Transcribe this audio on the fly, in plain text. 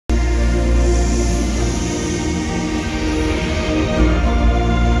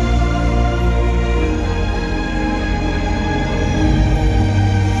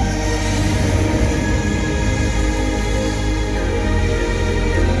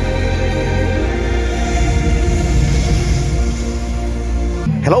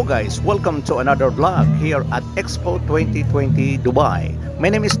Hello guys, welcome to another vlog here at Expo 2020 Dubai. My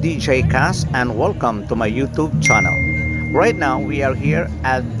name is DJCAST and welcome to my YouTube channel. Right now we are here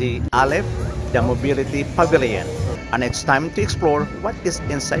at the the Mobility Pavilion, and it's time to explore what is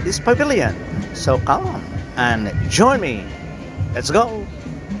inside this pavilion. So come and join me. Let's go!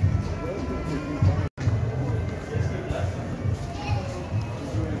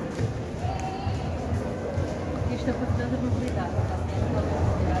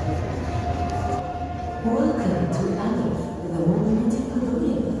 Welcome to Alif-The, the Mobility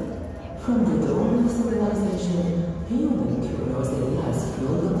Pavilion. From the dawn of civilization, human curiosity has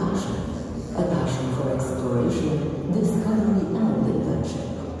fueled a passion for exploration, discovery and invention,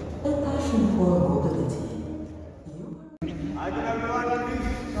 a passion for mobility.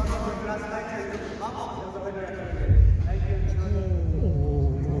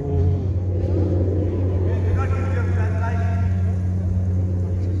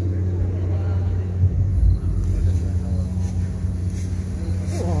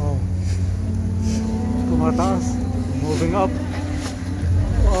 Moving up.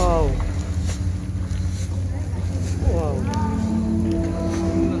 Wow. Wow.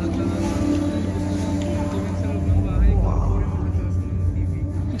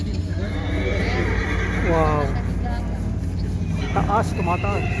 Wow. Taas,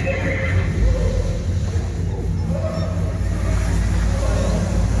 tumataas.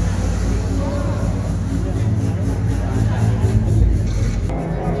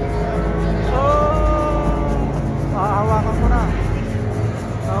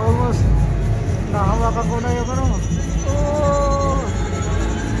 Nahawakan ko na yung ano. Oh!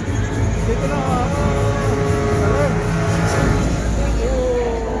 Dito na. Galing.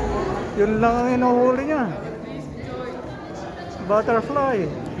 Oh! Yun lang ang inuhuli niya. Butterfly.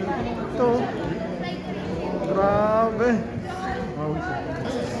 Ito. Grabe.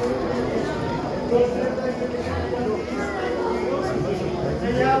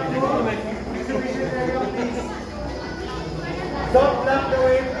 Don't block the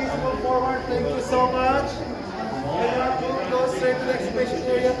way, please move forward. Thank you so much. Can you go straight to the exhibition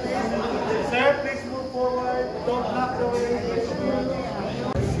area, please? Sir, please move forward. Don't block the way.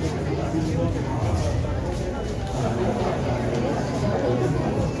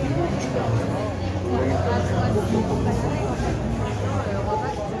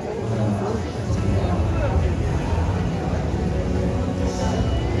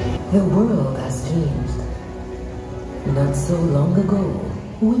 The world has changed. Not so long ago,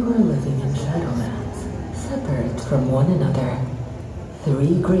 we were living in shadowlands, separate from one another.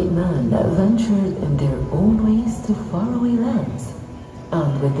 Three great men ventured in their own ways to faraway lands,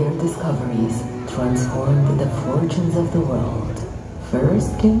 and with their discoveries, transformed the fortunes of the world.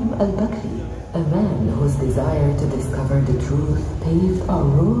 First came Al-Bakri, a man whose desire to discover the truth paved a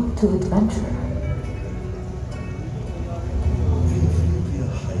road to adventure.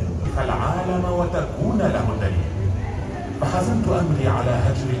 العالم وتكون له الدليل. فحزمت أمري على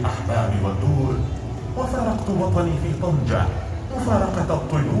هجر الأحباب والدور، وفارقت وطني في طنجة مفارقة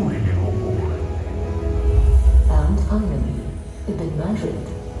الطيور للوقور. And finally, Ibn Majid,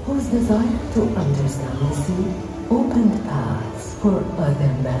 whose desire to understand the sea opened paths for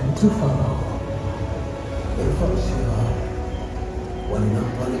other men to follow. ارفع الشراع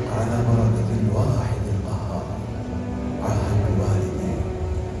ولننطلق على بركة الواحد القهار. عهد والدي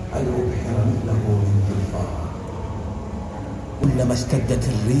أن أبحر مثله من ظفار. كلما اشتدت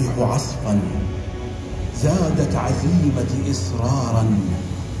الريح عصفا زادت عزيمتي إصرارا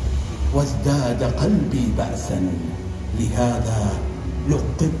وازداد قلبي بأسا. لهذا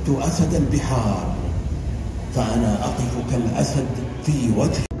لقبت أسد البحار، فأنا أقف كالأسد في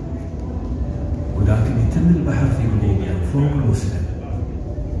وجه. ولكن يتم البحر في ليبيا فوق المسلم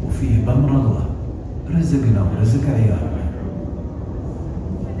وفيه بم رضوة، رزقنا ورزق عيالنا.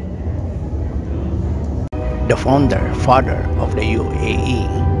 The father of the UAE,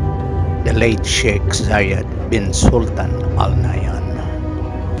 the late Sheikh Zayed bin Sultan Al Nahyan.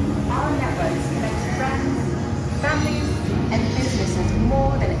 Our networks connect friends, families, and businesses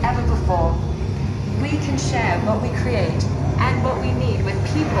more than ever before. We can share what we create and what we need with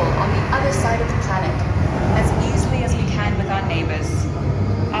people on the other side of the planet as easily as we can with our neighbors.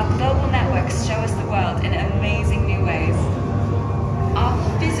 Our global networks show us the world in amazing new ways. Our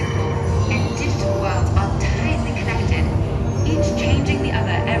physical and digital worlds are tightly connected, each changing the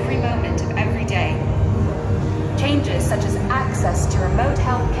other every moment of every day. Changes such as access to remote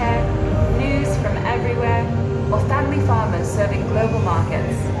healthcare, news from everywhere, or family farmers serving global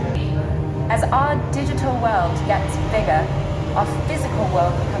markets. As our digital world gets bigger, our physical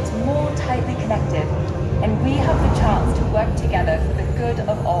world becomes more tightly connected. and we have the chance to work together for the good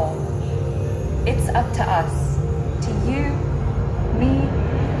of all. It's up to us, to you, me,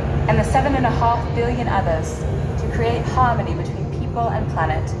 and the 7.5 billion others, to create harmony between people and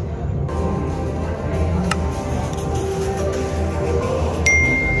planet.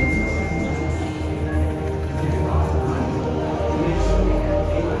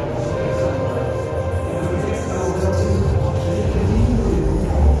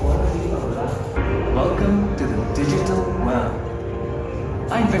 Welcome to the digital world.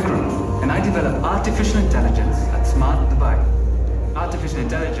 I'm Vikram, and I develop artificial intelligence at Smart Dubai. Artificial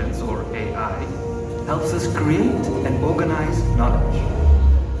intelligence, or AI, helps us create and organize knowledge.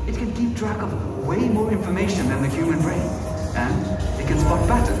 It can keep track of way more information than the human brain, and it can spot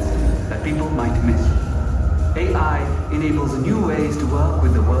patterns that people might miss. AI enables new ways to work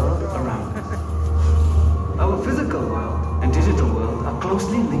with the world around us. Our physical world and digital world are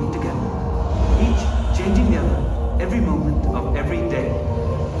closely linked together, each changing the other every moment of every day.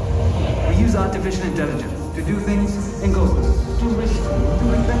 We use artificial intelligence to do things in ghosts, to risk,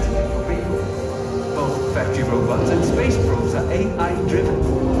 to invent for people. Both factory robots and space probes are AI-driven.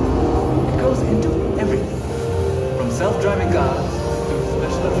 It goes into everything, from self-driving cars to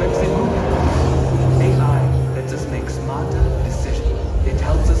special effects in movies. AI lets us make smarter decisions. It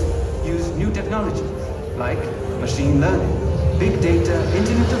helps us use new technologies like machine learning, big data,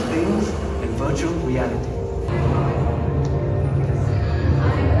 Internet of Things, and virtual reality.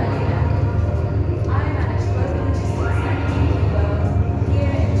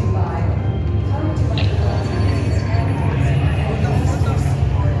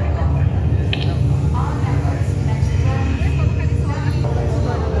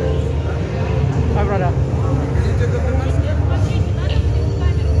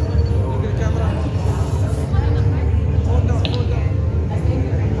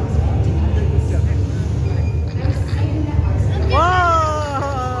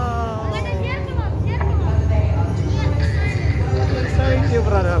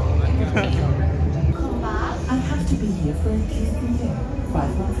 I have to be here for at least a year.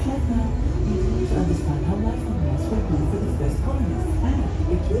 5 months left now. You need to understand how life on Mars will be for the first colonists. And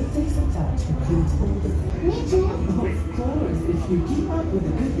it will take some time to complete all the things. Me too. Of course, if you keep up with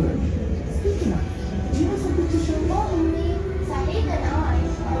the good work. Speaking of, do you have something to show me? Only Saeed and I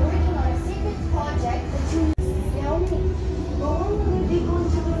are working on a secret project that you tell me. But when will we go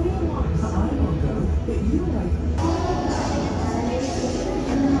to the real Mars? I won't go, but you like me.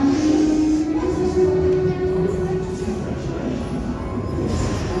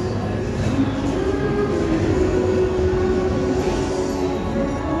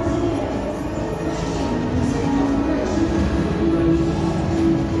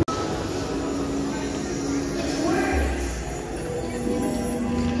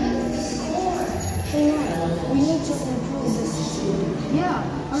 Yeah,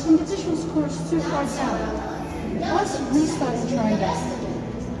 our competition scores too far down. Let's restart and try again.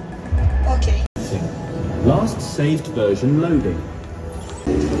 Okay. Last saved version loading.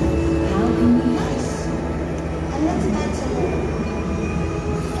 How can we nice? And let's add some more.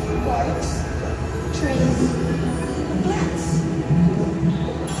 Parks, trees, plants.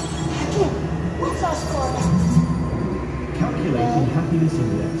 Hakim, what's our score now? Calculating happiness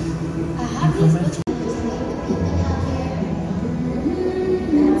index. A happiness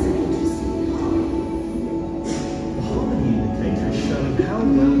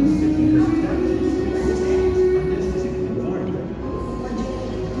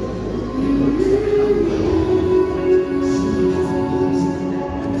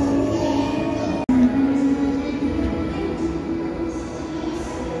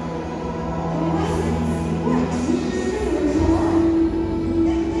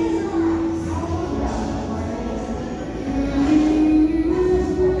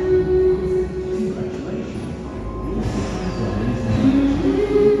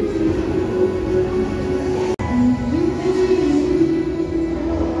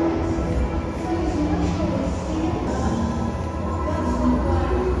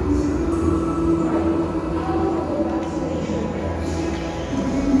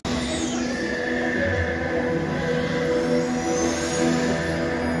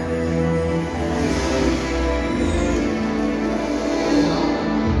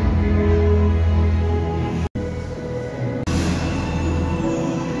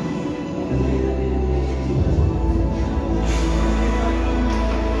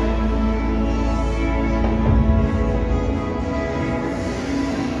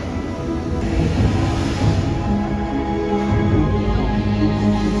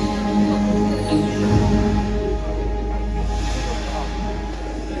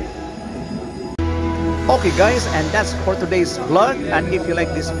Okay guys, and that's for today's vlog. And if you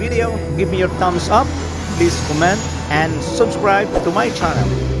like this video, give me your thumbs up, please comment and subscribe to my channel.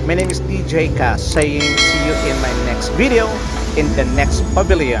 My name is DJCAST saying see you in my next video in the next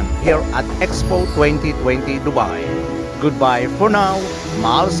pavilion here at Expo 2020 Dubai. Goodbye for now.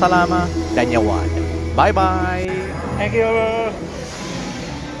 Maal salama, danyawad. Bye bye. Thank you.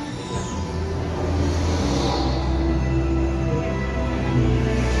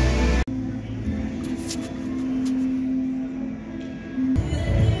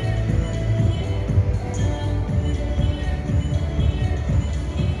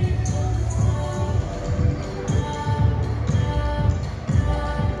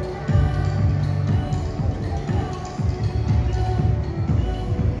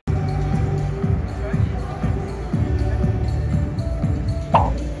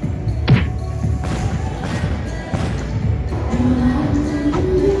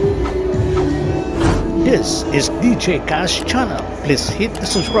 This is DJCAST channel. Please hit the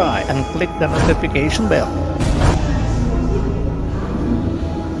subscribe and click the notification bell.